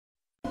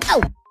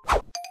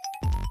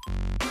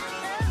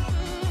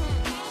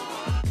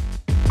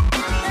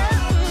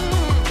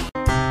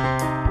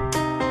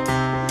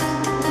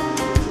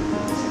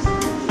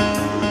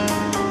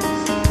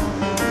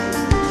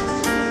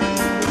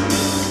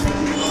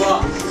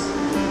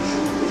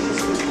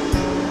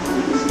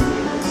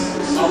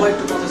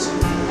একটু কথা ছিল।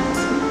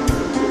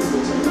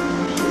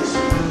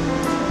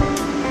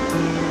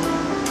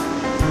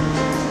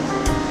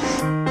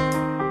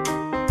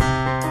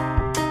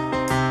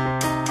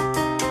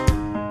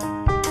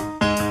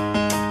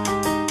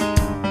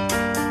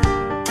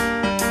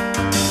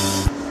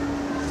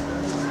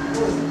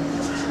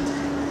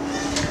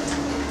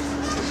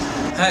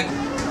 হ্যাঁ,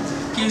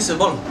 কি হয়েছে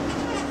বল।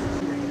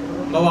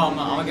 বাবা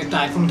আমাকে একটা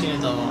আইফোন কিনে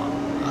দাও,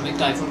 আমি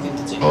একটা আইফোন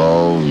কিনতে চাই।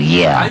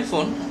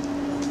 আইফোন?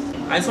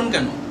 আইফোন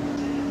কেন?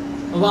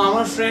 বাবা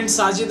আমার ফ্রেন্ড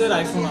সাজিদের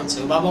আইফোন আছে,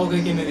 বাবা ওকে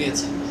কিনে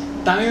দিয়েছে।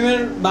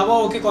 তামিমের বাবা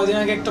ওকে কদিন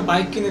আগে একটা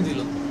বাইক কিনে দিল।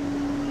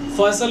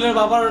 ফয়সালের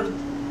বাবার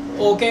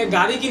ওকে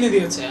গাড়ি কিনে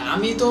দিয়েছে।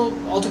 আমি তো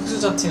অত কিছু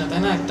চাচ্ছি না,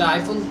 তাই না? একটা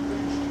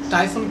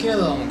আইফোন কিনে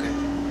দাও আমাকে।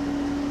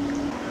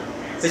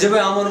 এই যে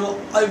ভাই আমার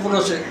আইফোন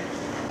আছে,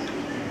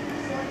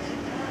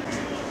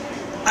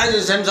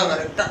 স্যামসাং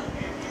আর একটা।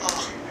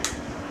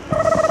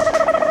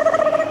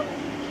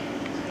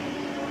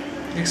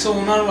 দেখছো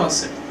ওনারও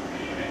আছে।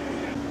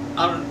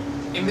 আর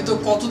এমনি তো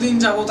কতদিন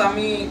যাবত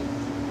আমি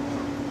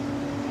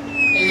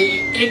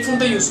এই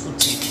ফোনটা ইউজ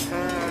করছি।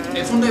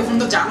 এই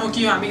ফোনটা জানো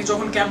কি, আমি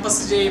যখন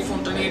ক্যাম্পাসে যে এই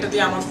ফোনটা নিয়ে, এটা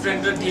দিয়ে আমার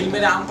ফ্রেন্ডরা ঢিল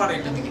মেরে আম পাড়ে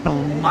এটা থেকে,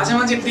 মাঝে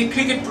মাঝে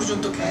ক্রিকেট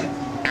পর্যন্ত খেলে।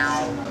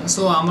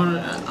 সো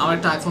আমার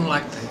একটা আইফোন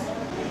লাগবে।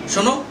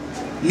 শোনো,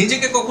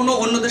 নিজেকে কখনো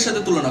অন্যদের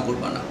সাথে তুলনা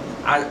করবা না,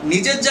 আর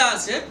নিজের যা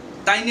আছে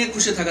তাই নিয়ে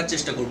খুশি থাকার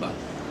চেষ্টা করবা,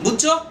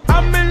 বুঝছো?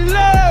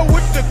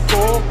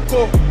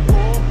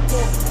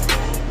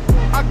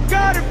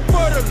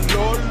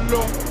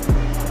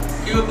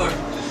 কি ব্যাপার,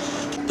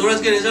 তোর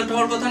আজকে রেজাল্ট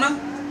হওয়ার কথা না?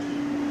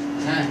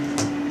 হ্যাঁ।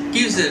 কি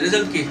হয়েছে,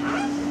 রেজাল্ট কি?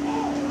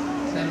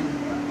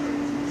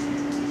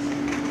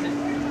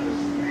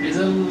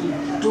 রেজাল্ট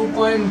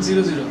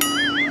 2.00।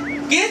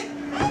 কি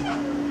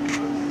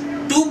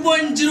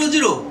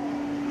 2.00?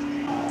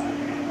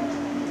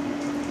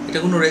 এটা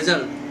কোনো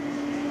রেজাল্ট?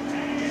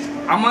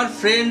 আমার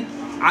ফ্রেন্ড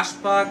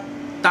আশফাক,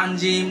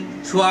 তানজিম,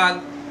 সোহাগ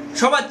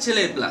সবার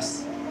ছেলে এ প্লাস,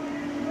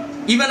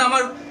 ইভেন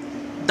আমার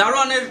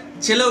দারোয়ানের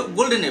ছেলে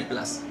গোল্ডেন এ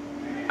প্লাস,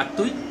 আর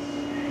তুই?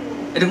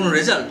 এটা কোনো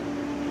রেজাল্ট?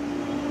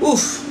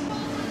 উফ।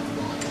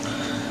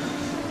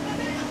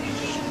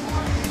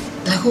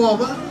 দেখো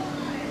বাবা,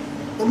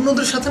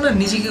 অন্যদের সাথে না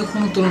নিজেকে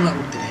কখনো তুলনা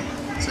করতে নেই।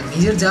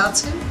 নিজের যা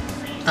আছে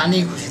তা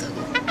নিয়ে খুশি থাকো।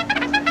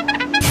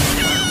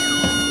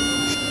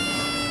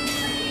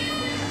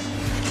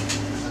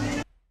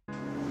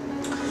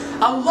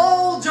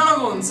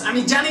 জনগণ,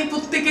 আমি জানি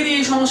প্রত্যেকেরই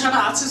এই সমস্যাটা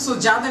আছে। সো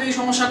যাদের এই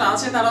সমস্যাটা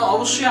আছে তারা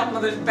অবশ্যই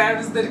আপনাদের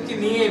প্যারেন্টসদেরকে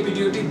নিয়ে এই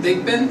ভিডিওটি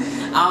দেখবেন,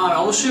 আর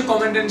অবশ্যই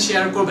কমেন্ট এন্ড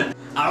শেয়ার করবেন,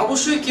 আর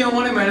অবশ্যই কেউ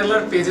মনে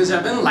মেডেলার পেজে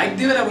যাবেন, লাইক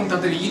দিবেন এবং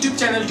তাদের ইউটিউব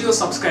চ্যানেলটিও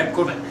সাবস্ক্রাইব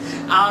করবেন।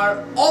 আর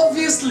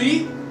অবভিয়াসলি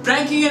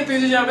প্র্যাঙ্কিং এর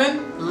পেজে যাবেন,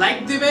 লাইক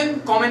দিবেন,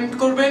 কমেন্ট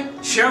করবেন,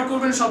 শেয়ার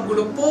করবেন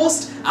সবগুলো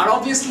পোস্ট। আর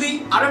অবভিয়াসলি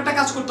আরো একটা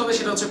কাজ করতে হবে,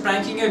 সেটা হচ্ছে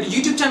প্র্যাঙ্কিং এর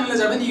ইউটিউব চ্যানেলে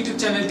যাবেন, ইউটিউব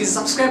চ্যানেলটি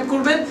সাবস্ক্রাইব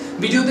করবেন,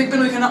 ভিডিও দেখবেন,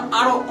 ওইখানে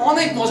আরো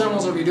অনেক মজার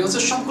মজার ভিডিও আছে,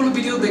 সবগুলো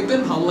ভিডিও দেখবেন,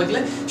 ভালো লাগলে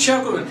শেয়ার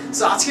করবেন।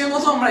 সো আজকের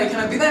মতো আমরা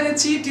এখানে বিদায়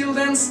নিচ্ছি। টিল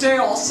দেন স্টে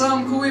অসাম,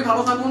 খুবই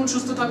ভালো থাকুন,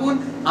 সুস্থ থাকুন।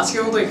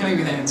 আজকের মতো এখানেই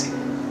বিদায় নিচ্ছি।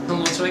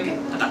 ধন্যবাদ সবাইকে,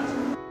 টাটা।